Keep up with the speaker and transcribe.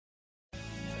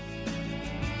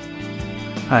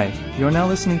Hi, you are now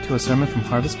listening to a sermon from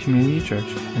Harvest Community Church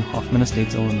in Hoffman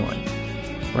Estates, Illinois.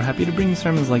 We're happy to bring you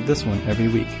sermons like this one every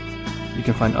week. You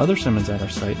can find other sermons at our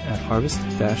site at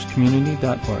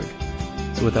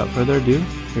harvest-community.org. So without further ado,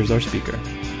 here's our speaker.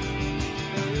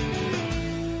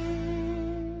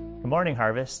 Good morning,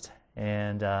 Harvest,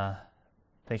 and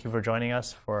thank you for joining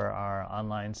us for our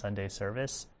online Sunday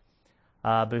service.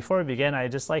 Before we begin,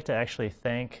 I'd just like to actually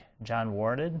thank John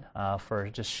Warden for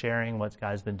just sharing what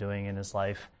God's been doing in his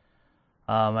life.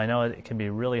 I know it can be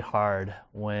really hard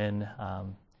when,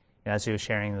 as he was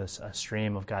sharing this, a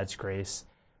stream of God's grace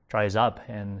dries up,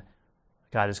 and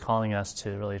God is calling us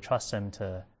to really trust Him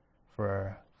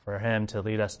for Him to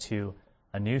lead us to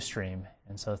a new stream.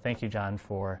 And so, thank you, John,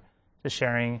 for just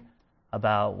sharing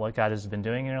about what God has been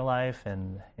doing in your life,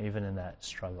 and even in that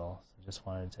struggle. So, just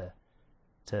wanted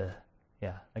to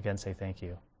again say thank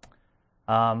you.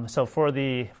 So for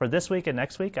this week and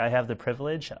next week, I have the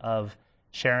privilege of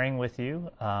sharing with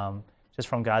you just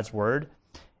from God's Word.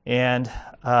 And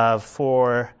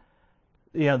for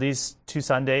these two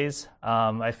Sundays,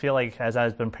 I feel like as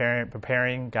I've been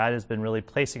preparing, God has been really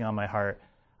placing on my heart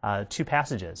two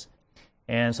passages.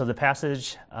 And so the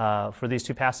passage for these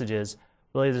two passages,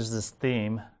 really there's this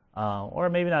theme,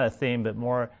 or maybe not a theme, but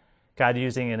more God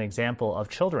using an example of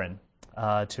children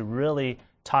to really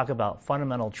talk about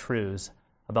fundamental truths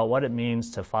about what it means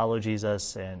to follow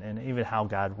Jesus and even how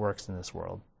God works in this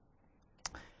world.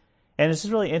 And it's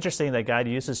just really interesting that God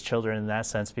uses children in that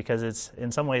sense, because it's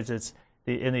in some ways it's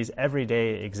in these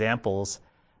everyday examples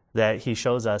that He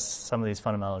shows us some of these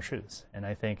fundamental truths. And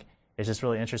I think it's just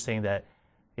really interesting that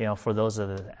for those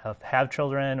that have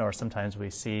children, or sometimes we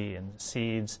see in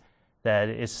seeds, that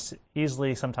it's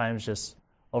easily sometimes just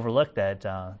overlooked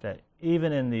that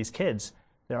even in these kids,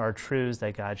 there are truths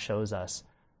that God shows us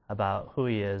about who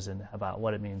He is and about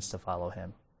what it means to follow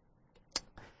Him.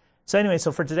 So anyway,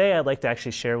 for today, I'd like to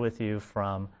actually share with you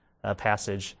from a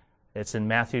passage. It's in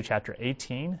Matthew chapter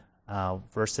 18,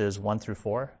 verses 1 through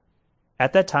 4.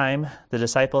 At that time, the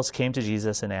disciples came to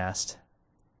Jesus and asked,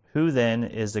 "Who then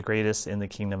is the greatest in the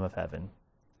kingdom of heaven?"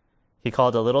 He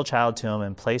called a little child to Him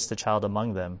and placed the child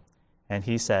among them. And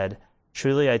He said,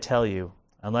 "Truly I tell you,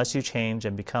 unless you change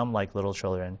and become like little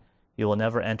children, you will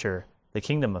never enter the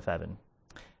kingdom of heaven.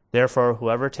 Therefore,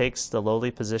 whoever takes the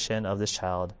lowly position of this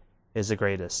child is the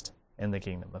greatest in the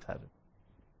kingdom of heaven."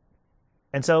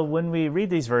 And so when we read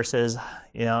these verses,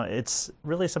 it's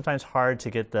really sometimes hard to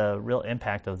get the real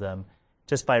impact of them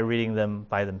just by reading them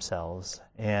by themselves.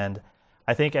 And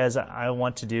I think as I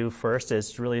want to do first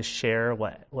is to really share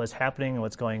what was happening and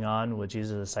what's going on with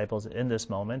Jesus' disciples in this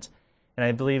moment. And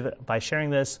I believe by sharing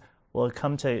this, we'll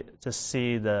come to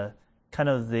see the kind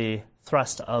of the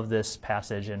thrust of this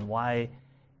passage and why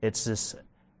it's this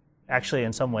actually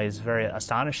in some ways very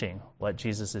astonishing what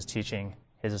Jesus is teaching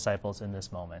His disciples in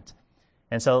this moment.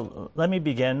 And so let me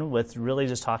begin with really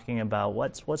just talking about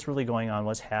what's really going on,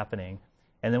 what's happening,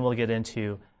 and then we'll get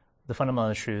into the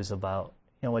fundamental truths about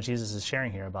what Jesus is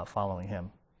sharing here about following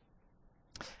Him.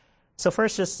 So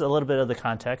first, just a little bit of the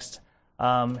context.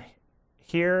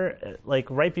 Here, like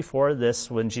right before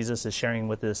this, when Jesus is sharing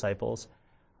with the disciples,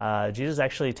 Jesus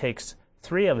actually takes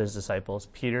three of His disciples,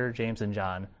 Peter, James, and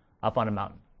John, up on a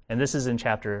mountain. And this is in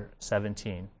chapter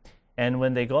 17. And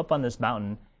when they go up on this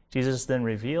mountain, Jesus then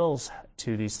reveals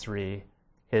to these three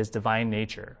His divine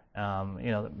nature.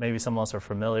 Maybe some of us are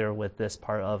familiar with this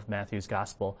part of Matthew's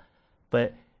gospel,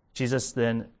 but Jesus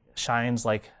then shines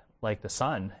like the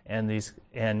sun, and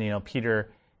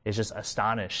Peter is just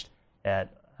astonished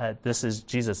at this is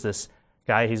Jesus, this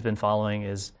guy he's been following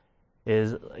is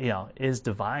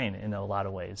divine in a lot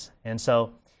of ways. And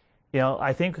so,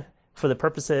 I think for the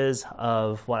purposes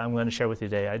of what I'm going to share with you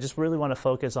today, I just really want to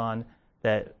focus on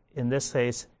that in this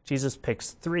case, Jesus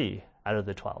picks 3 out of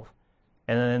the 12.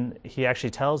 And then He actually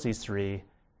tells these 3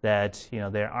 that,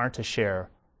 they aren't to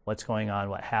share what's going on,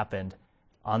 what happened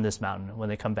on this mountain when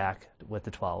they come back with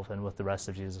the 12 and with the rest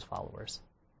of Jesus' followers.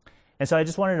 And so I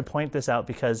just wanted to point this out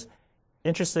because,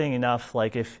 interesting enough,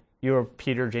 like if you were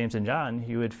Peter, James, and John,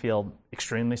 you would feel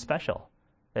extremely special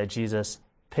that Jesus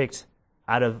picked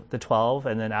out of the 12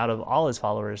 and then out of all His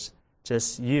followers,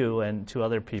 just you and 2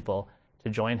 other people to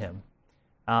join Him.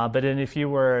 But then if you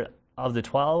were of the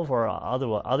 12 or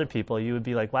other people, you would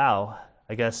be like, wow,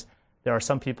 I guess there are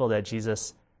some people that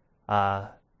Jesus,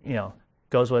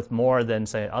 goes with more than,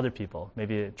 say, other people.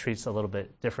 Maybe it treats a little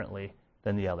bit differently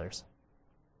than the others.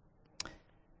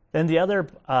 Then the other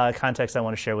context I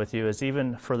want to share with you is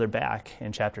even further back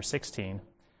in chapter 16.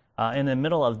 In the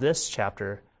middle of this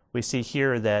chapter, we see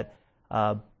here that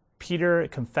Peter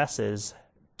confesses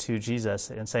to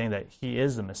Jesus and saying that He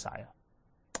is the Messiah.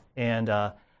 And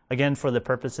again, for the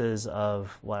purposes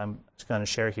of what I'm going to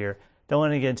share here, don't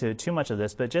want to get into too much of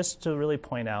this, but just to really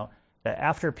point out that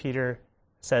after Peter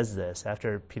says this,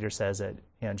 after Peter says that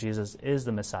Jesus is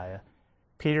the Messiah,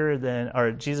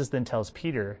 Jesus then tells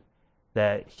Peter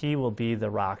that he will be the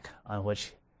rock on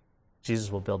which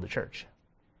Jesus will build the church.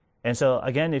 And so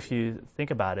again, if you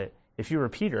think about it, if you were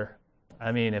Peter,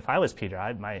 I mean, if I was Peter,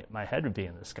 my head would be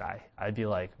in the sky. I'd be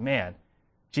like, man,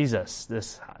 Jesus,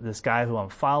 this guy who I'm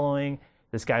following,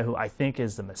 this guy who I think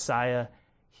is the Messiah,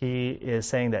 he is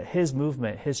saying that his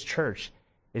movement, his church,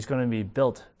 is going to be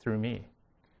built through me.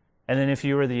 And then if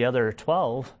you were the other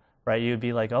 12, right, you'd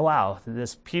be like, oh, wow,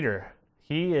 this Peter,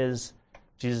 he is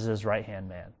Jesus' right-hand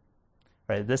man,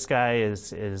 right? This guy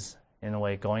is in a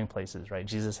way going places, right?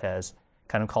 Jesus has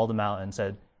kind of called him out and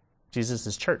said,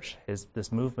 Jesus' church,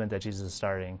 this movement that Jesus is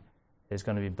starting, is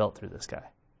going to be built through this guy.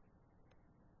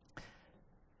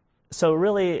 So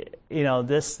really,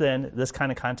 this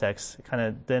kind of context kind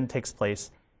of then takes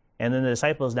place, and then the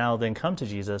disciples now then come to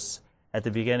Jesus at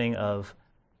the beginning of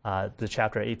the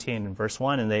chapter 18 and verse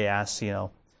 1, and they ask,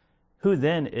 who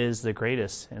then is the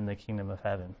greatest in the kingdom of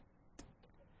heaven?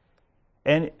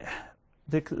 And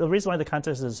the reason why the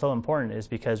context is so important is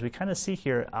because we kind of see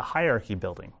here a hierarchy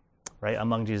building, right,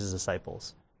 among Jesus'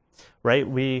 disciples, right?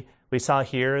 We saw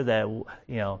here that,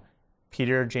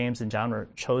 Peter, James, and John were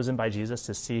chosen by Jesus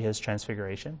to see his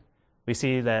transfiguration. We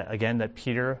see that, again, that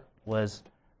Peter was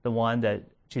the one that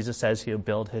Jesus says he'll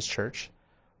build his church,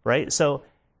 right? So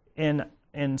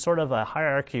in sort of a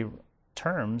hierarchy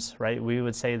terms, right, we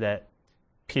would say that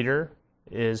Peter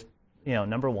is,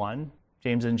 number one,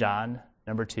 James and John,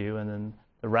 number two, and then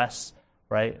the rest,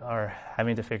 right, are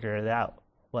having to figure it out,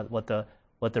 what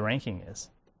the ranking is.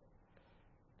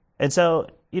 And so,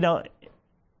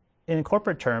 in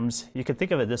corporate terms, you could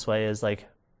think of it this way as like,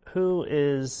 who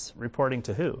is reporting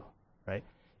to who, right?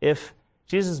 If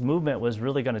Jesus' movement was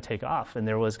really going to take off and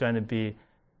there was going to be,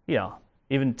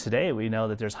 even today we know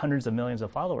that there's hundreds of millions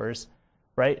of followers,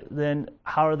 right? Then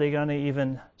how are they going to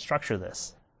even structure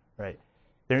this, right?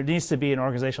 There needs to be an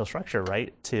organizational structure,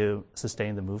 right, to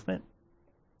sustain the movement.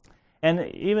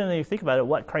 And even if you think about it,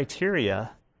 what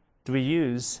criteria do we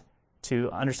use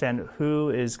to understand who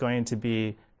is going to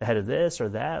be the head of this or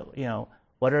that?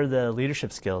 What are the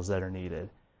leadership skills that are needed,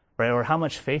 right? Or how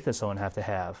much faith does someone have to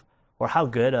have? Or how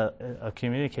good a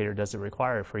communicator does it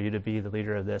require for you to be the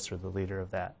leader of this or the leader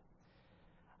of that?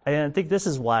 And I think this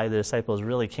is why the disciples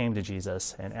really came to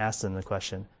Jesus and asked him the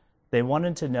question. They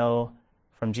wanted to know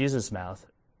from Jesus' mouth,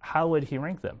 how would he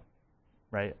rank them,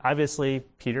 right? Obviously,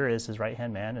 Peter is his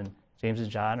right-hand man, and James and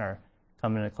John are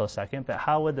coming in a close second, but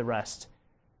how would the rest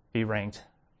be ranked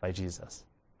by Jesus?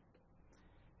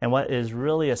 And what is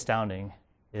really astounding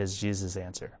is Jesus'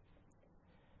 answer.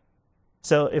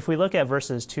 So if we look at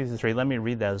verses 2-3, let me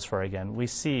read those for again. We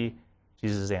see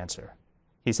Jesus' answer.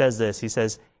 He says this, he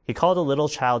says, he called a little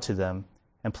child to them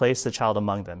and placed the child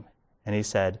among them. And he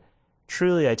said,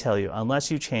 truly I tell you, unless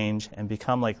you change and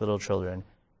become like little children,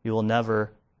 you will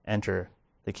never enter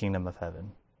the kingdom of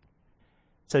heaven.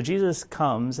 So Jesus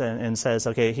comes and says,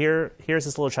 okay, here's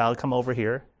this little child, come over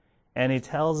here. And he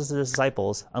tells his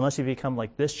disciples, unless you become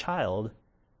like this child,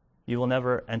 you will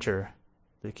never enter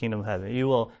the kingdom of heaven. You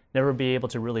will never be able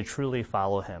to really, truly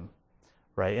follow him,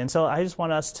 right? And so I just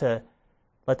want us to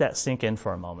let that sink in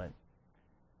for a moment.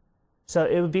 So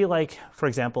it would be like, for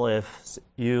example, if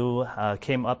you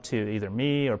came up to either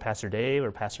me or Pastor Dave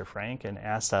or Pastor Frank and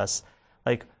asked us,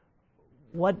 like,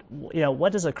 what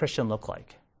does a Christian look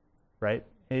like, right?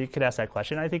 You could ask that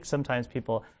question. I think sometimes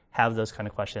people have those kind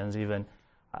of questions. Even,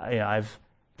 I've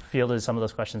fielded some of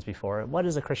those questions before. What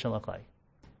does a Christian look like?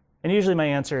 And usually my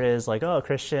answer is like, oh, a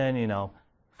Christian,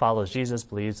 follows Jesus,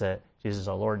 believes that Jesus is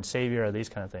our Lord and Savior, or these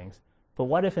kind of things. But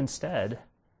what if instead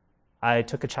I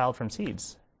took a child from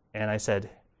seeds and I said,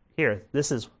 here,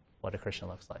 this is what a Christian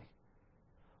looks like?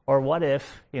 Or what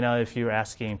if, if you were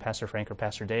asking Pastor Frank or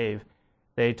Pastor Dave,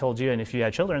 they told you, and if you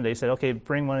had children, they said, okay,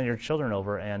 bring one of your children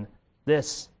over, and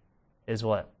this is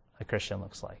what a Christian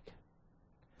looks like.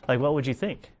 Like, what would you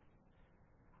think?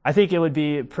 I think it would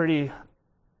be pretty,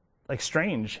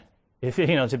 strange, if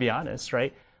to be honest,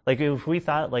 right? Like, if we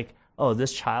thought, oh,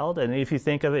 this child, and if you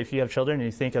think of it, if you have children, and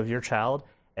you think of your child,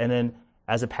 and then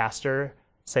as a pastor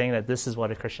saying that this is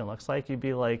what a Christian looks like, you'd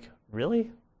be like,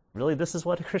 really? Really, this is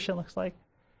what a Christian looks like?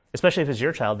 Especially if it's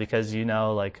your child, because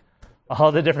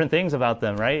all the different things about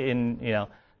them, right? And,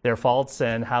 their faults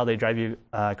and how they drive you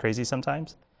crazy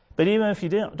sometimes. But even if you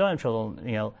don't have children,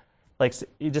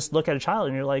 you just look at a child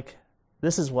and you're like,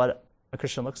 this is what a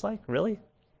Christian looks like? Really?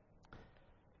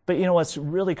 But what's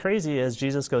really crazy is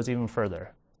Jesus goes even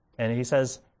further. And he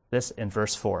says this in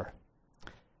verse 4.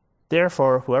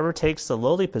 Therefore, whoever takes the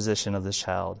lowly position of this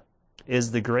child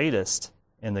is the greatest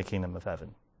in the kingdom of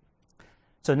heaven.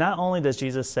 So not only does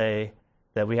Jesus say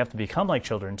that we have to become like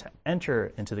children to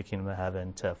enter into the kingdom of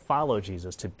heaven, to follow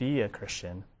Jesus, to be a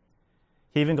Christian,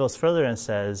 he even goes further and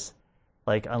says,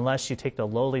 like, unless you take the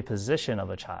lowly position of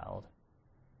a child,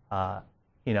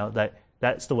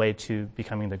 that's the way to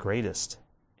becoming the greatest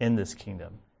in this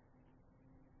kingdom.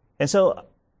 And so,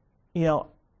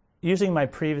 using my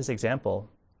previous example,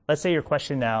 let's say your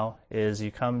question now is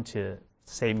you come to,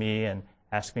 say, me and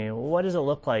ask me, well, what does it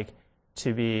look like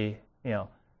to be,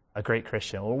 a great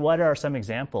Christian? Or what are some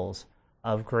examples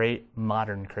of great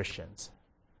modern Christians?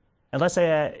 And let's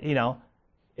say,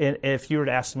 if you were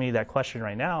to ask me that question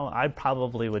right now, I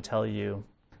probably would tell you,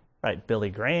 right, Billy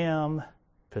Graham,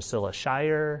 Priscilla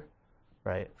Shirer,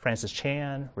 right, Francis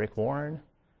Chan, Rick Warren.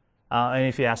 And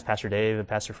if you ask Pastor Dave and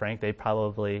Pastor Frank, they'd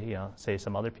probably, say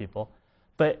some other people.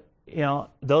 But,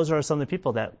 those are some of the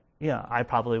people that, I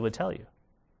probably would tell you.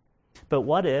 But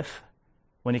what if,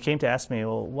 when you came to ask me,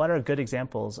 well, what are good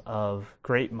examples of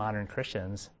great modern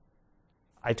Christians?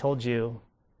 I told you,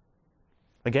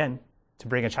 again, to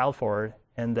bring a child forward,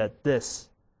 and that this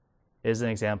is an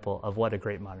example of what a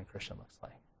great modern Christian looks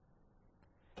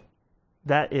like.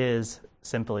 That is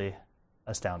simply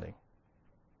astounding.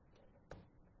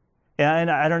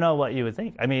 And I don't know what you would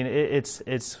think. I mean, it's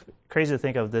crazy to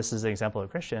think of this as an example of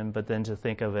a Christian, but then to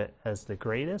think of it as the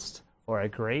greatest or a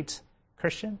great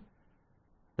Christian,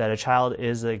 that a child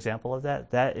is the example of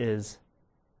that is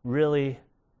really,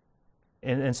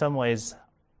 in some ways,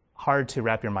 hard to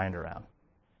wrap your mind around,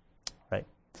 right?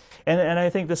 And I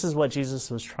think this is what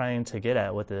Jesus was trying to get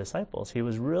at with the disciples. He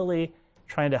was really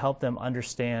trying to help them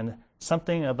understand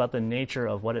something about the nature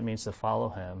of what it means to follow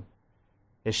him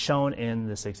is shown in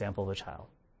this example of a child.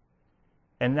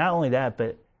 And not only that,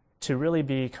 but to really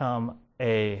become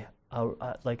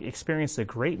experience the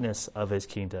greatness of his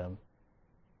kingdom,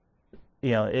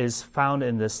 is found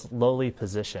in this lowly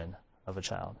position of a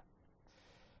child.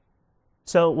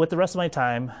 So with the rest of my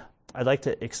time, I'd like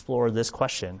to explore this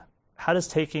question. How does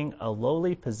taking a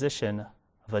lowly position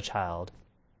of a child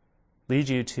lead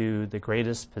you to the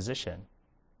greatest position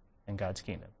in God's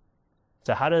kingdom?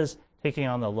 So how does taking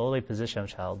on the lowly position of a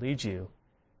child lead you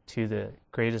to the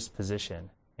greatest position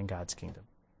in God's kingdom?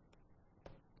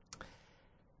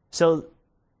 So,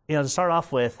 to start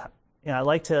off with, I'd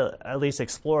like to at least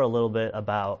explore a little bit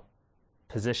about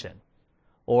position,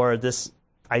 or this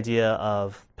idea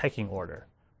of pecking order,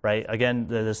 right? Again,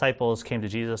 the disciples came to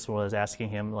Jesus, was asking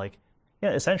him,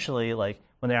 essentially, when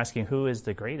they're asking who is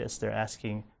the greatest, they're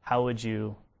asking, how would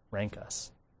you rank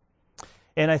us?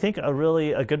 And I think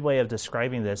a good way of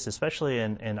describing this, especially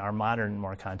in our modern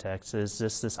more context, is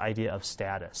just this idea of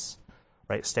status,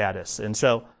 right? Status. And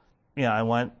so, I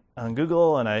went on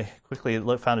Google and I quickly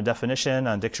found a definition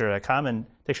on dictionary.com, and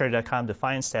dictionary.com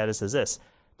defines status as this: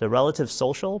 the relative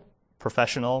social,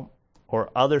 professional, or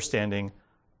other standing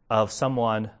of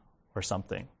someone or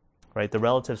something, right? The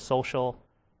relative social,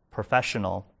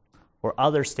 professional, or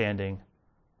other standing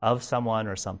of someone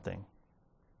or something.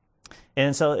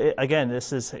 And so, again,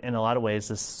 this is, in a lot of ways,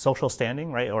 this social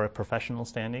standing, right, or a professional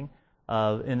standing,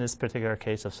 in this particular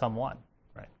case, of someone,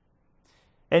 right?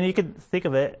 And you could think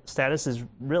of it, status is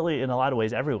really, in a lot of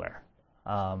ways, everywhere,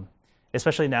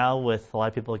 especially now with a lot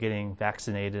of people getting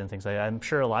vaccinated and things like that. I'm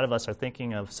sure a lot of us are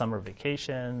thinking of summer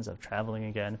vacations, of traveling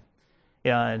again.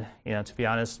 And, to be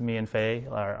honest, me and Faye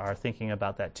are thinking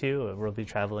about that too. We'll be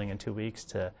traveling in 2 weeks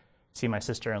to see my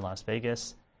sister in Las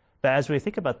Vegas. But as we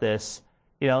think about this,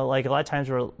 a lot of times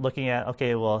we're looking at,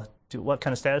 okay, well, what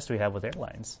kind of status do we have with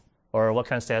airlines? Or what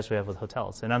kind of status do we have with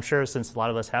hotels? And I'm sure since a lot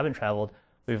of us haven't traveled,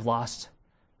 we've lost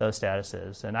those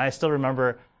statuses. And I still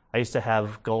remember I used to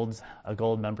have a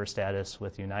gold member status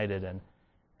with United, and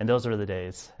those were the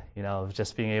days, of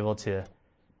just being able to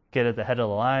get at the head of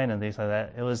the line and things like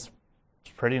that. It was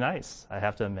pretty nice, I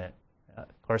have to admit.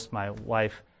 Of course, my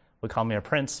wife would call me a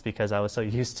prince because I was so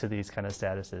used to these kind of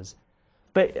statuses.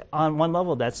 But on one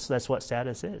level, that's what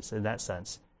status is in that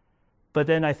sense. But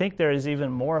then I think there is even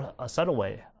more a subtle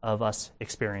way of us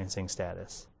experiencing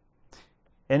status.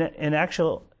 And in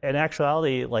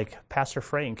actuality, Pastor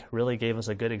Frank really gave us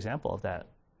a good example of that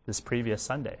this previous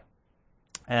Sunday,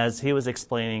 as he was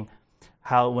explaining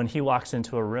how when he walks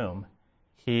into a room,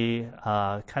 he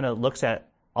kind of looks at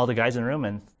all the guys in the room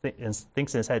and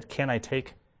thinks in his head, can I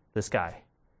take this guy,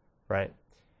 right?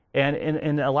 And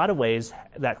in a lot of ways,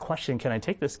 that question, can I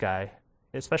take this guy,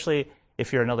 especially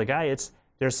if you're another guy,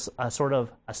 there's a sort of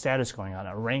a status going on,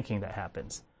 a ranking that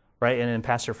happens, right? And in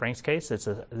Pastor Frank's case,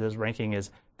 this ranking is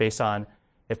based on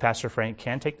if Pastor Frank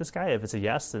can take this guy. If it's a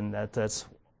yes, then that's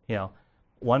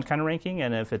one kind of ranking,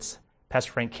 and if it's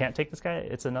Pastor Frank can't take this guy,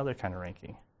 it's another kind of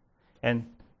ranking. And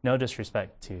no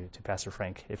disrespect to Pastor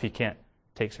Frank if he can't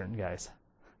take certain guys.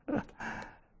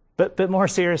 But more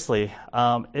seriously,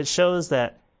 it shows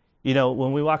that,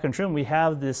 when we walk into a room, we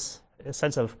have this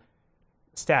sense of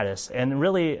status. And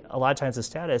really, a lot of times the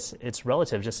status, it's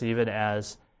relative, just even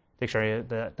as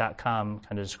dictionary.com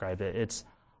kind of described it.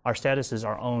 Our status is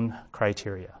our own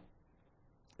criteria.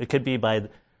 It could be by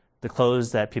the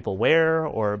clothes that people wear,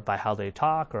 or by how they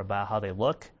talk, or about how they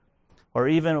look, or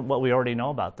even what we already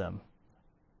know about them.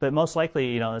 But most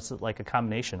likely, it's like a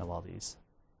combination of all these.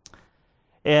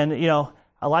 And,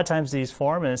 a lot of times these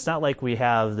form, and it's not like we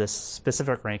have this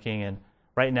specific ranking. And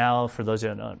right now, for those who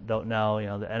don't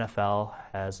know, the NFL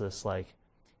has this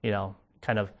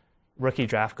kind of rookie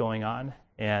draft going on,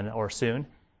 or soon.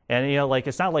 And,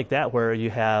 it's not like that where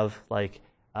you have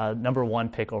number one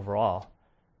pick overall.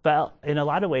 But in a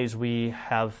lot of ways, we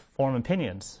have form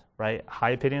opinions, right? High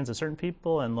opinions of certain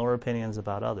people and lower opinions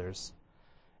about others.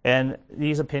 And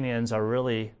these opinions are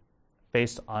really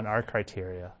based on our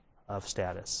criteria of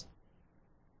status.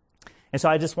 And so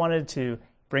I just wanted to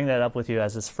bring that up with you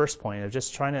as this first point of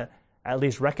just trying to at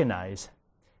least recognize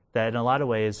that in a lot of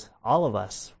ways, all of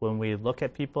us, when we look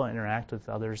at people and interact with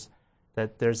others,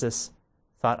 that there's this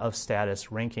thought of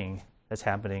status ranking that's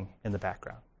happening in the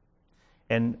background.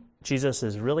 And Jesus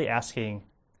is really asking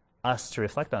us to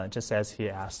reflect on it, just as he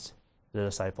asked the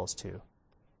disciples to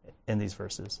in these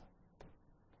verses.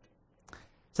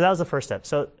 So that was the first step.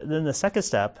 So then the second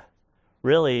step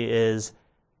really is,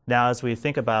 now as we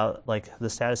think about the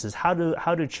status, is how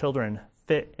do children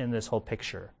fit in this whole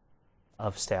picture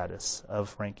of status,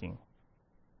 of ranking?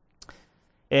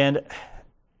 And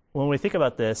when we think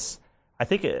about this, I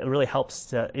think it really helps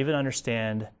to even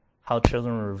understand how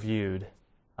children were viewed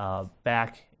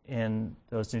back in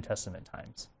those New Testament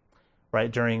times, right,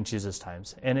 during Jesus'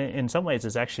 times. And in some ways,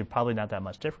 it's actually probably not that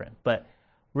much different. But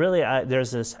really,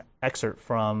 there's this excerpt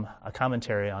from a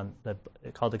commentary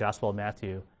called the Gospel of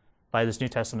Matthew by this New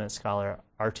Testament scholar,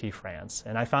 R.T. France.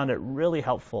 And I found it really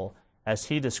helpful as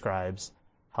he describes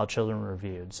how children were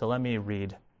viewed. So let me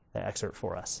read the excerpt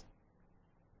for us.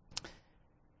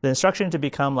 The instruction to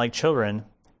become like children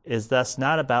is thus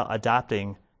not about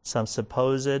adopting some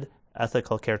supposed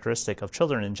ethical characteristic of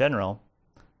children in general,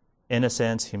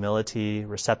 innocence, humility,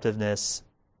 receptiveness,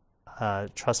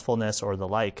 trustfulness, or the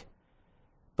like,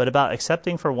 but about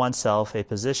accepting for oneself a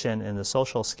position in the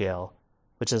social scale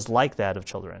which is like that of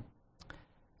children.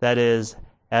 That is,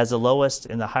 as the lowest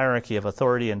in the hierarchy of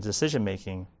authority and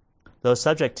decision-making, though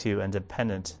subject to and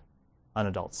dependent on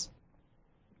adults.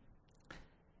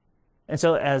 And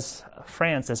so as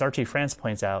R.T. France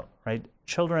points out, right,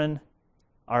 children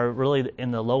are really in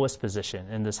the lowest position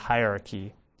in this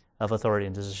hierarchy of authority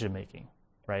and decision-making,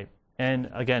 right?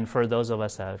 And again, for those of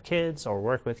us that have kids or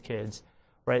work with kids,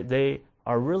 right, they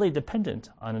are really dependent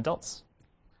on adults.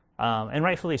 And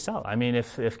rightfully so. I mean,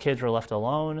 if kids were left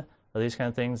alone or these kind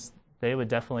of things, they would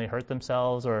definitely hurt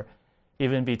themselves or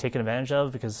even be taken advantage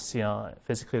of because,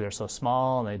 physically they're so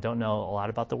small and they don't know a lot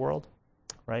about the world,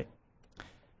 right?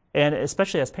 And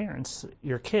especially as parents,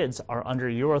 your kids are under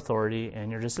your authority and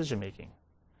your decision-making.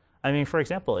 I mean, for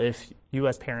example, if you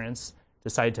as parents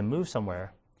decide to move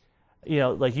somewhere,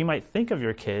 you might think of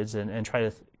your kids and try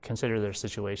to consider their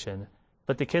situation,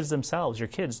 but the kids themselves, your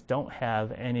kids, don't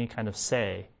have any kind of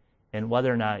say in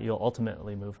whether or not you'll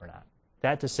ultimately move or not.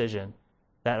 That decision,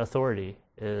 that authority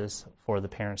is for the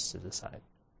parents to decide.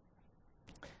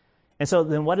 And so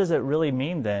then what does it really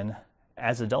mean then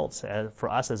as adults, for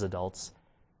us as adults,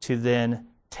 to then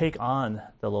take on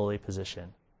the lowly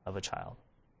position of a child?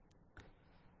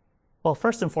 Well,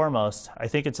 first and foremost, I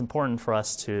think it's important for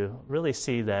us to really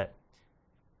see that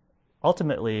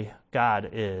ultimately God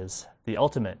is the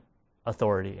ultimate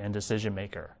authority and decision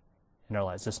maker in our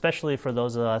lives, especially for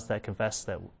those of us that confess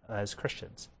that as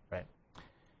Christians, right?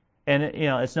 And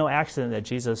it's no accident that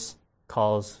Jesus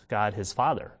calls God his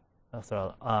Father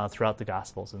throughout the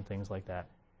Gospels and things like that.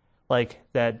 Like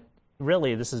that,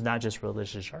 really, this is not just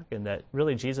religious jargon. That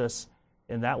really Jesus,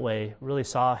 in that way, really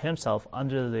saw himself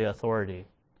under the authority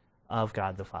of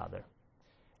God the Father.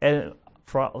 And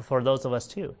for those of us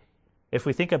too, if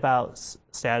we think about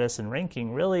status and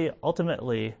ranking, really,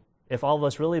 ultimately, if all of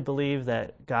us really believe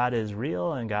that God is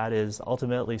real and God is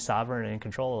ultimately sovereign and in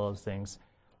control of those things,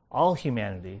 all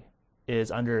humanity is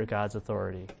under God's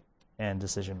authority and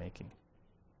decision-making.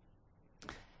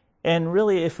 And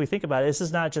really, if we think about it, this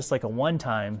is not just like a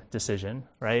one-time decision,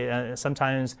 right?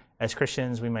 Sometimes as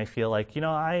Christians, we might feel like,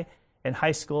 I, in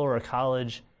high school or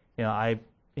college, I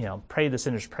prayed the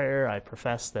sinner's prayer. I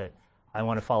profess that I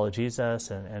want to follow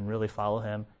Jesus and really follow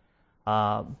him.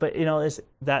 But is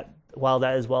that while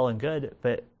that is well and good,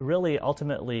 but really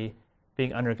ultimately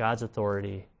being under God's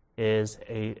authority is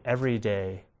a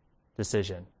everyday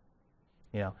decision.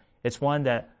 It's one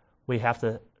that we have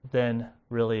to then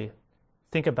really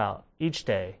think about each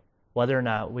day, whether or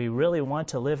not we really want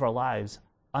to live our lives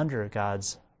under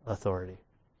God's authority.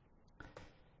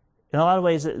 In a lot of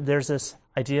ways, there's this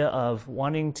idea of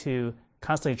wanting to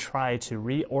constantly try to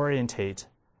reorientate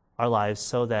our lives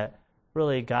so that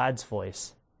really God's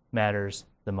voice matters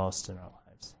the most in our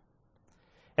lives.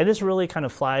 And this really kind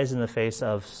of flies in the face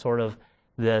of sort of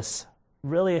this,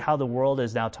 really how the world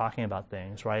is now talking about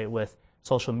things, right? With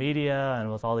social media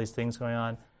and with all these things going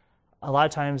on. A lot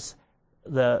of times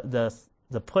the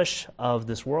push of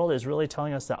this world is really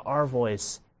telling us that our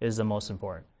voice is the most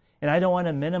important. And I don't want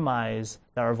to minimize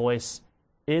that our voice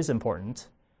is important.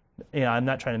 I'm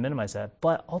not trying to minimize that.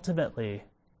 But ultimately,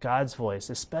 God's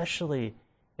voice, especially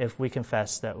if we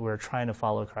confess that we're trying to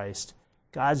follow Christ,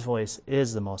 God's voice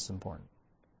is the most important.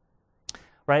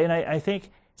 Right? And I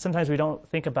think sometimes we don't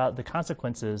think about the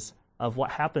consequences of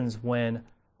what happens when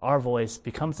our voice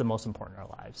becomes the most important in our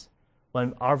lives,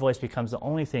 when our voice becomes the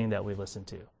only thing that we listen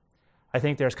to. I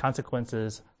think there's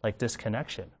consequences like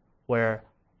disconnection, where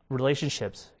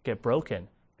relationships get broken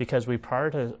because we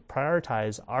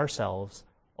prioritize ourselves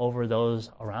over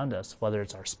those around us, whether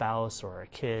it's our spouse or our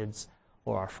kids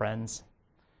or our friends.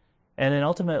 And then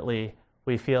ultimately,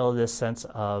 we feel this sense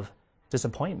of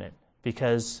disappointment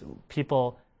because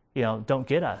people, don't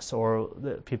get us, or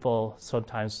people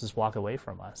sometimes just walk away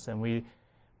from us. And we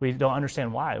don't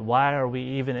understand why. Why are we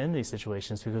even in these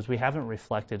situations? Because we haven't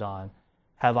reflected on,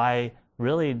 have I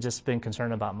really just been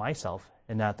concerned about myself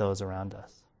and not those around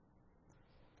us?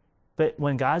 But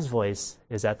when God's voice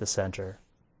is at the center,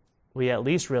 we at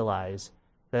least realize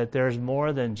that there's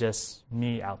more than just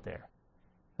me out there,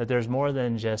 that there's more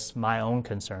than just my own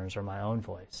concerns or my own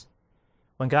voice.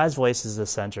 When God's voice is the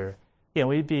center,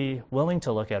 we'd be willing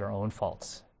to look at our own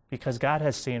faults because God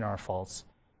has seen our faults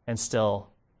and still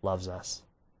loves us.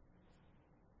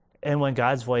 And when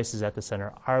God's voice is at the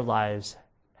center, our lives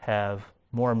have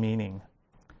more meaning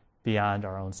beyond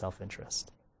our own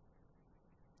self-interest.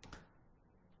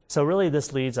 So really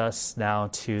this leads us now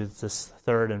to this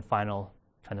third and final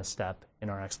kind of step in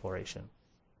our exploration.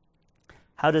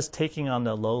 How does taking on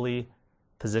the lowly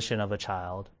position of a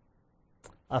child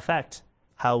affect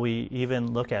how we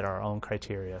even look at our own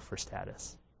criteria for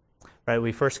status? Right?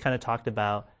 We first kind of talked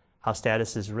about how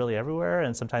status is really everywhere,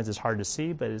 and sometimes it's hard to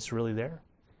see, but it's really there.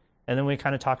 And then we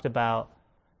kind of talked about,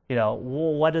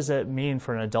 what does it mean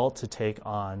for an adult to take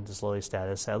on this lowly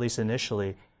status, at least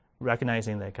initially,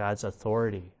 recognizing that God's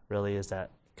authority really is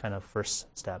that kind of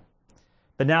first step.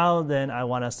 But now then I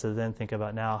want us to then think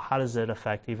about now, how does it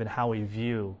affect even how we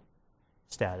view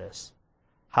status?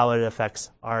 How it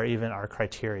affects our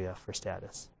criteria for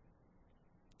status,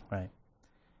 right?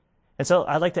 And so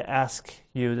I'd like to ask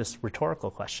you this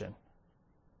rhetorical question.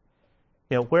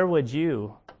 Where would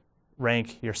you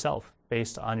rank yourself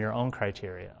based on your own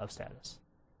criteria of status?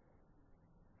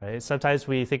 Right? Sometimes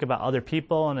we think about other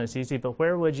people and it's easy, but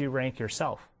where would you rank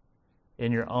yourself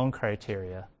in your own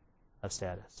criteria of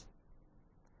status?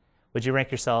 Would you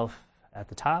rank yourself at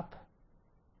the top,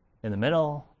 in the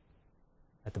middle,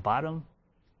 at the bottom?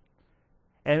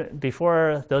 And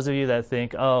before those of you that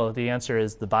think, the answer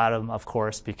is the bottom, of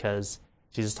course, because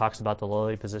Jesus talks about the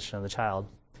lowly position of the child,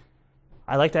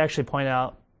 I'd like to actually point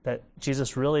out that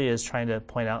Jesus really is trying to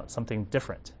point out something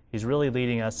different. He's really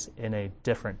leading us in a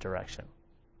different direction.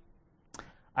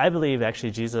 I believe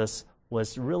actually Jesus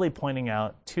was really pointing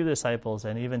out to the disciples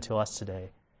and even to us today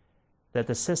that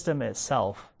the system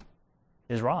itself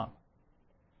is wrong.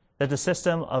 That the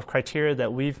system of criteria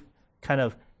that we've kind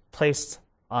of placed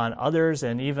on others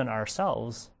and even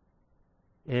ourselves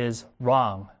is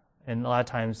wrong, and a lot of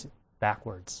times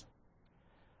backwards.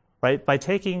 Right? By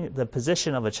taking the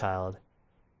position of a child,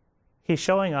 he's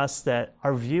showing us that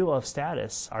our view of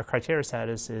status, our criteria of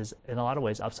status, is in a lot of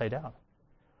ways upside down.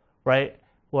 Right?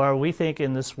 Where we think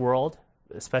in this world,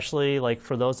 especially like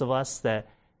for those of us that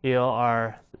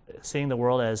are seeing the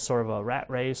world as sort of a rat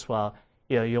race, while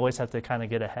you always have to kind of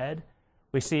get ahead.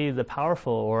 We see the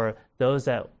powerful or those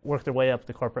that work their way up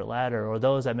the corporate ladder or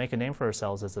those that make a name for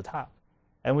ourselves as the top,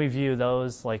 and we view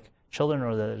those like children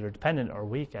or that are dependent or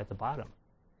weak at the bottom.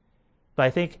 But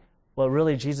I think what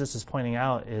really Jesus is pointing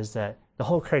out is that the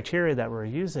whole criteria that we're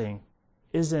using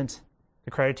isn't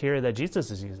the criteria that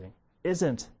Jesus is using,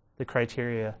 isn't the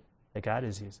criteria that God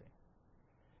is using.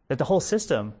 That the whole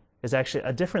system is actually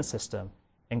a different system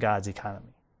in God's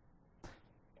economy.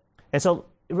 And so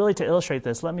really to illustrate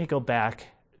this, let me go back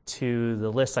to the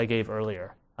list I gave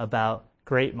earlier about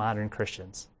great modern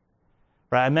Christians.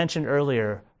 Right? I mentioned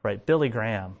earlier, right, Billy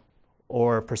Graham,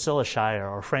 or Priscilla Shirer,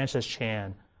 or Francis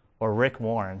Chan, or Rick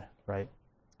Warren, right?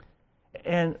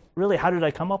 And really, how did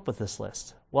I come up with this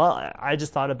list? Well, I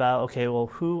just thought about, okay, well,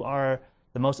 who are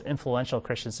the most influential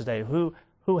Christians today? Who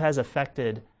has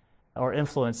affected or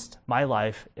influenced my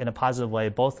life in a positive way,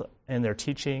 both in their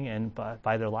teaching and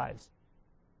by their lives?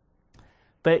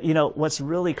 But, what's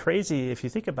really crazy, if you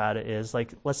think about it, is,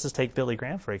 like, let's just take Billy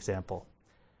Graham, for example.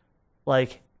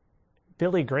 Like,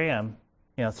 Billy Graham,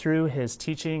 through his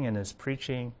teaching and his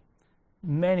preaching,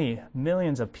 many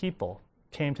millions of people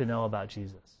came to know about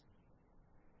Jesus.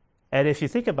 And if you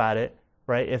think about it,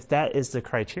 right, if that is the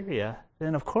criteria,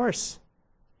 then of course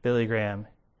Billy Graham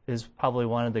is probably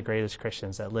one of the greatest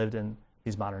Christians that lived in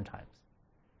these modern times.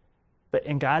 But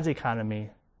in God's economy,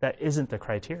 that isn't the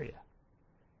criteria.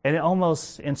 And it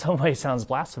almost, in some ways, sounds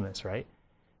blasphemous, right?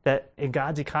 That in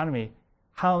God's economy,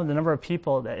 how the number of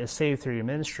people that is saved through your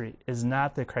ministry is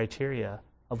not the criteria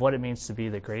of what it means to be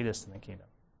the greatest in the kingdom.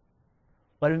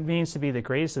 What it means to be the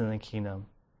greatest in the kingdom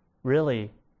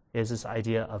really is this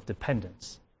idea of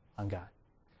dependence on God,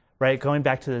 right? Going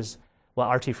back to this, what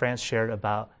R.T. France shared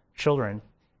about children,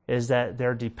 is that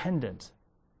they're dependent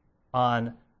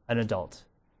on an adult,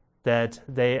 that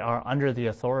they are under the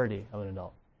authority of an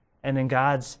adult. And in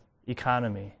God's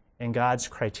economy, in God's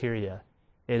criteria,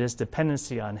 it is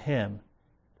dependency on Him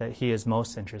that He is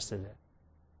most interested in.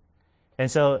 And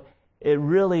so it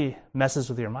really messes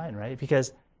with your mind, right?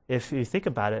 Because if you think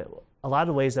about it, a lot of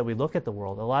the ways that we look at the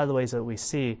world, a lot of the ways that we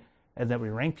see and that we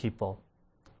rank people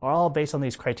are all based on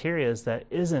these criteria that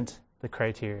isn't the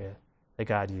criteria that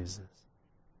God uses.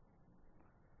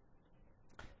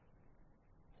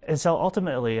 And so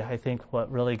ultimately, I think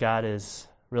what really God is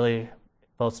really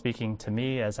both speaking to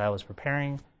me as I was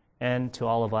preparing and to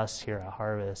all of us here at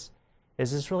Harvest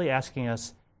is just really asking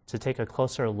us to take a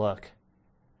closer look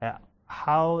at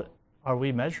how are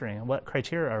we measuring, what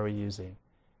criteria are we using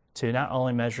to not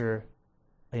only measure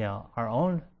our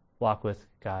own walk with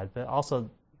God, but also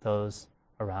those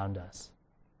around us.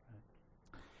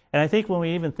 And I think when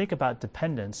we even think about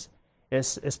dependence,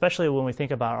 especially when we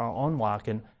think about our own walk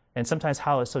and sometimes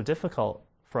how it's so difficult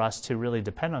for us to really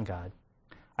depend on God,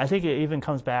 I think it even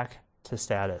comes back to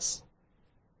status,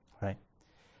 right?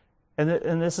 And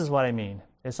this is what I mean.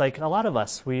 It's like a lot of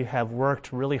us, we have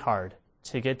worked really hard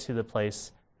to get to the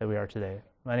place that we are today.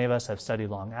 Many of us have studied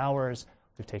long hours,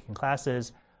 we've taken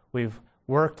classes, we've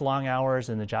worked long hours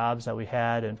in the jobs that we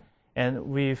had, and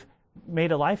we've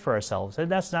made a life for ourselves.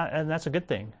 And that's a good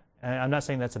thing. And I'm not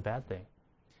saying that's a bad thing.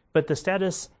 But the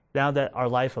status now that our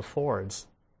life affords,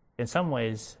 in some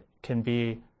ways, can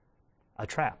be a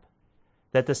trap.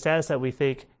 That the status that we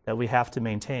think that we have to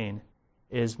maintain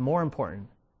is more important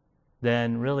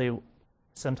than really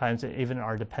sometimes even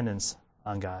our dependence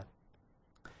on God.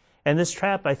 And this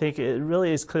trap, I think, it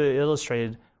really is clearly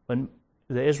illustrated when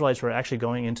the Israelites were actually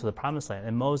going into the Promised Land,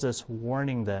 and Moses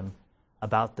warning them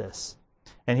about this.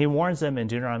 And he warns them in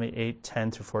Deuteronomy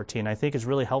 8:10-14. I think it's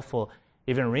really helpful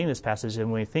even reading this passage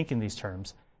and when we think in these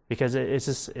terms, because it's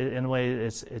just, in a way,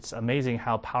 it's amazing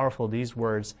how powerful these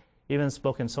words, even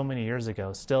spoken so many years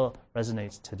ago, still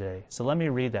resonates today. So let me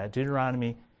read that.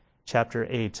 Deuteronomy chapter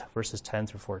 8, verses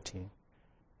 10-14.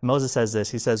 Moses says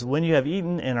this. He says, "When you have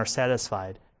eaten and are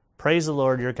satisfied, praise the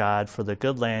Lord your God for the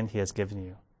good land He has given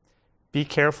you. Be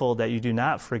careful that you do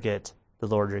not forget the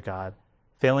Lord your God,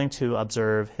 failing to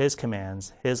observe His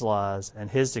commands, His laws,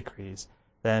 and His decrees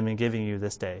that I am giving you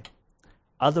this day.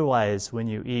 Otherwise, when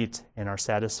you eat and are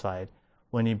satisfied,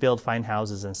 when you build fine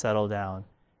houses and settle down,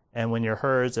 and when your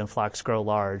herds and flocks grow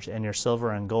large, and your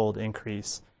silver and gold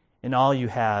increase, and all you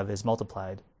have is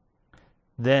multiplied,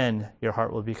 then your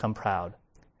heart will become proud,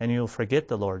 and you will forget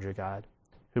the Lord your God,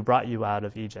 who brought you out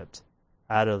of Egypt,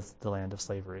 out of the land of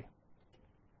slavery."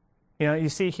 You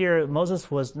see here, Moses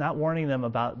was not warning them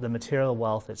about the material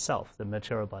wealth itself, the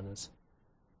material abundance,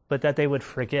 but that they would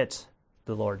forget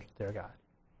the Lord their God.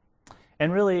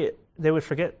 And really, they would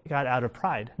forget God out of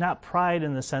pride. Not pride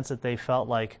in the sense that they felt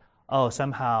like, oh,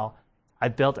 somehow I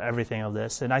built everything of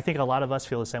this. And I think a lot of us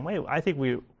feel the same way. I think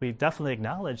we definitely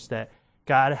acknowledge that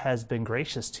God has been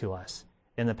gracious to us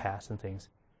in the past and things.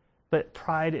 But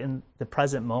pride in the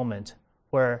present moment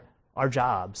where our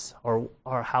jobs or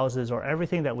our houses or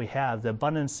everything that we have, the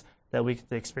abundance that we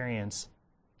experience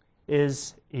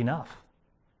is enough.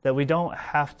 That we don't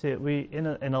have to, in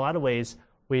a lot of ways,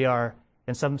 we are,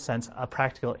 in some sense, a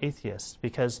practical atheist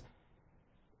because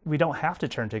we don't have to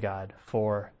turn to God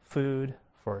for food,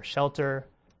 for shelter,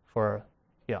 for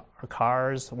our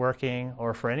cars working,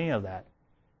 or for any of that.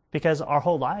 Because our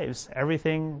whole lives,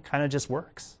 everything kind of just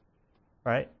works,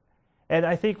 right? And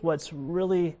I think what's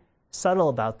really subtle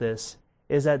about this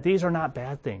is that these are not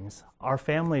bad things. Our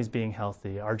families being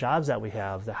healthy, our jobs that we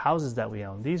have, the houses that we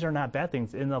own, these are not bad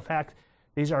things. In fact,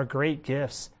 these are great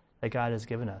gifts that God has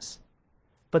given us.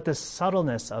 But the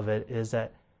subtleness of it is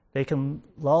that they can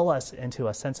lull us into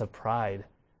a sense of pride,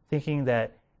 thinking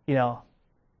that,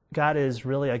 God is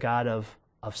really a God of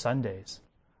Sundays,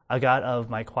 a God of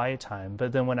my quiet time.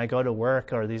 But then when I go to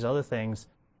work or these other things,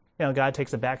 God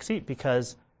takes a back seat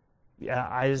because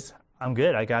I'm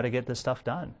good. I got to get this stuff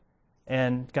done.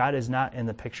 And God is not in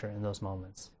the picture in those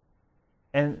moments.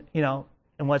 And,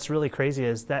 and what's really crazy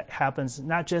is that happens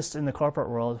not just in the corporate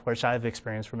world, which I've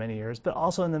experienced for many years, but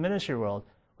also in the ministry world,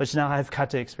 which now I've got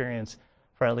to experience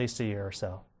for at least a year or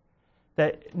so.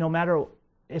 That no matter,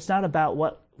 it's not about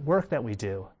what work that we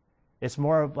do. It's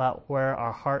more about where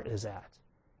our heart is at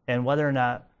and whether or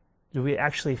not do we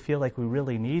actually feel like we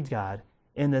really need God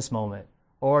in this moment.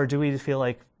 Or do we feel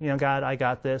like, God, I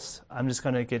got this. I'm just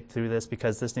going to get through this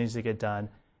because this needs to get done.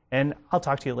 And I'll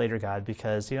talk to you later, God,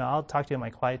 because, I'll talk to you in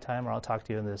my quiet time or I'll talk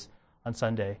to you on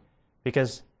Sunday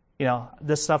because,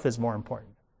 this stuff is more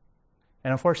important.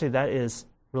 And unfortunately, that is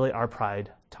really our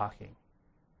pride talking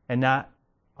and not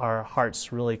our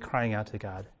hearts really crying out to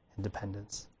God in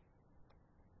dependence.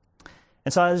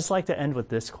 And so I'd just like to end with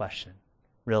this question,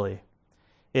 really,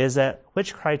 is that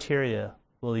which criteria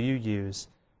will you use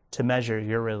to measure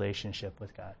your relationship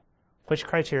with God? Which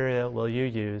criteria will you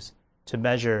use to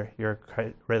measure your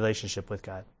relationship with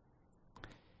God?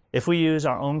 If we use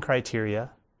our own criteria,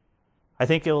 I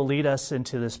think it will lead us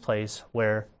into this place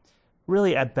where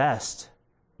really at best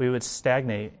we would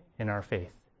stagnate in our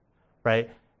faith, right?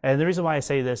 And the reason why I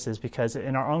say this is because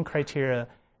in our own criteria,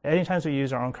 anytime we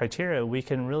use our own criteria, we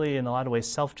can really in a lot of ways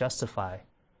self-justify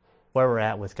where we're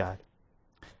at with God.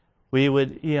 We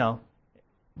would,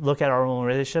 look at our own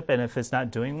relationship, and if it's not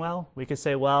doing well, we could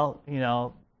say, well,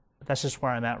 that's just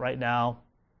where I'm at right now.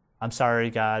 I'm sorry,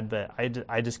 God, but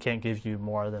I just can't give you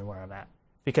more than where I'm at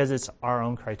because it's our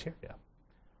own criteria.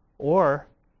 Or,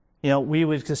 we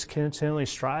would just continually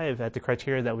strive at the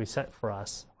criteria that we set for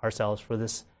ourselves for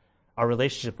this, our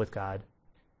relationship with God.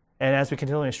 And as we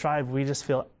continually strive, we just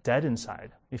feel dead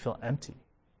inside. We feel empty,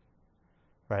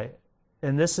 right?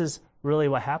 And this is really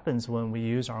what happens when we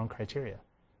use our own criteria.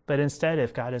 But instead,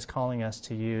 if God is calling us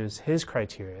to use His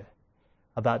criteria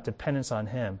about dependence on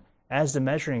Him as the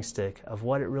measuring stick of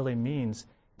what it really means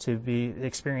to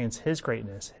experience His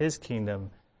greatness, His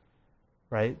kingdom,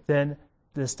 right? Then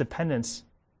this dependence,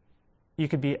 you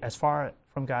could be as far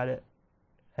from God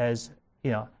as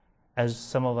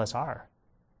some of us are.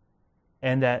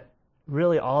 And that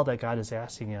really all that God is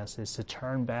asking us is to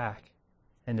turn back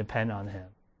and depend on Him,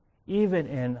 even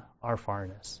in our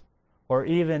farness. Or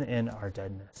even in our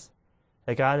deadness,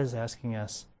 that God is asking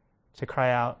us to cry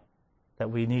out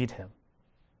that we need Him.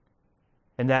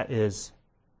 And that is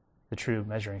the true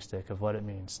measuring stick of what it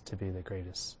means to be the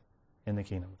greatest in the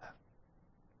kingdom of heaven.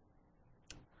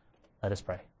 Let us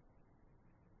pray.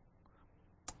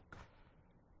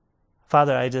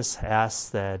 Father, I just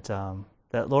ask that,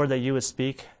 Lord, that you would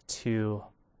speak to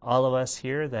all of us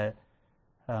here, that,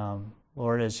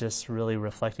 Lord, is just really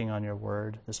reflecting on your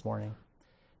word this morning.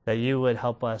 That you would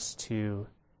help us to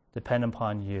depend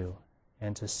upon you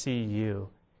and to see you,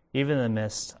 even in the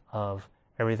midst of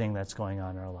everything that's going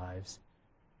on in our lives.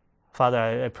 Father,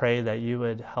 I pray that you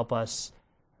would help us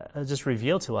just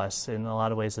reveal to us in a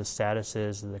lot of ways the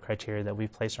statuses and the criteria that we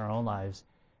place in our own lives.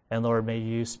 And Lord, may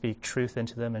you speak truth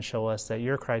into them and show us that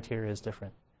your criteria is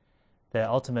different. That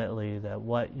ultimately that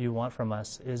what you want from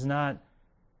us is not,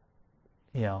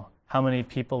 how many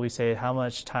people we say, how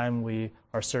much time we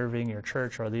are serving your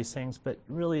church or these things, but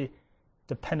really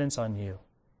dependence on you,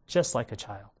 just like a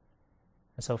child.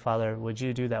 And so, Father, would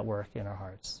you do that work in our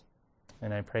hearts?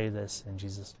 And I pray this in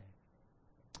Jesus'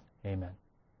 name. Amen.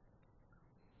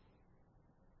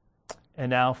 And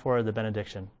now for the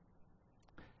benediction.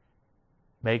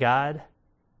 May God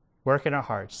work in our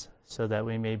hearts so that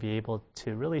we may be able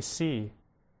to really see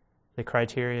the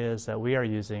criteria that we are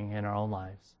using in our own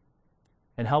lives.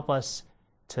 And help us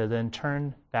to then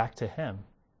turn back to Him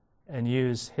and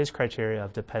use His criteria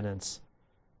of dependence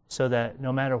so that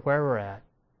no matter where we're at,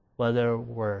 whether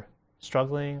we're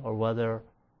struggling or whether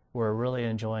we're really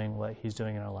enjoying what He's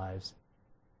doing in our lives,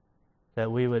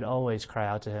 that we would always cry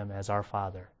out to Him as our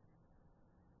Father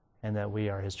and that we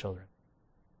are His children.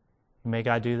 And may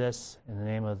God do this in the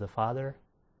name of the Father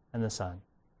and the Son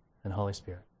and Holy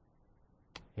Spirit.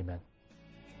 Amen.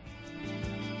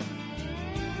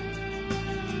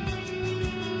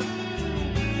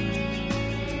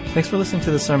 Thanks for listening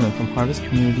to the sermon from Harvest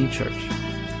Community Church.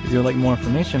 If you would like more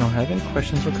information or have any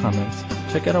questions or comments,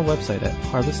 check out our website at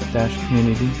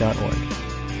harvest-community.org.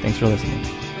 Thanks for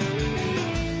listening.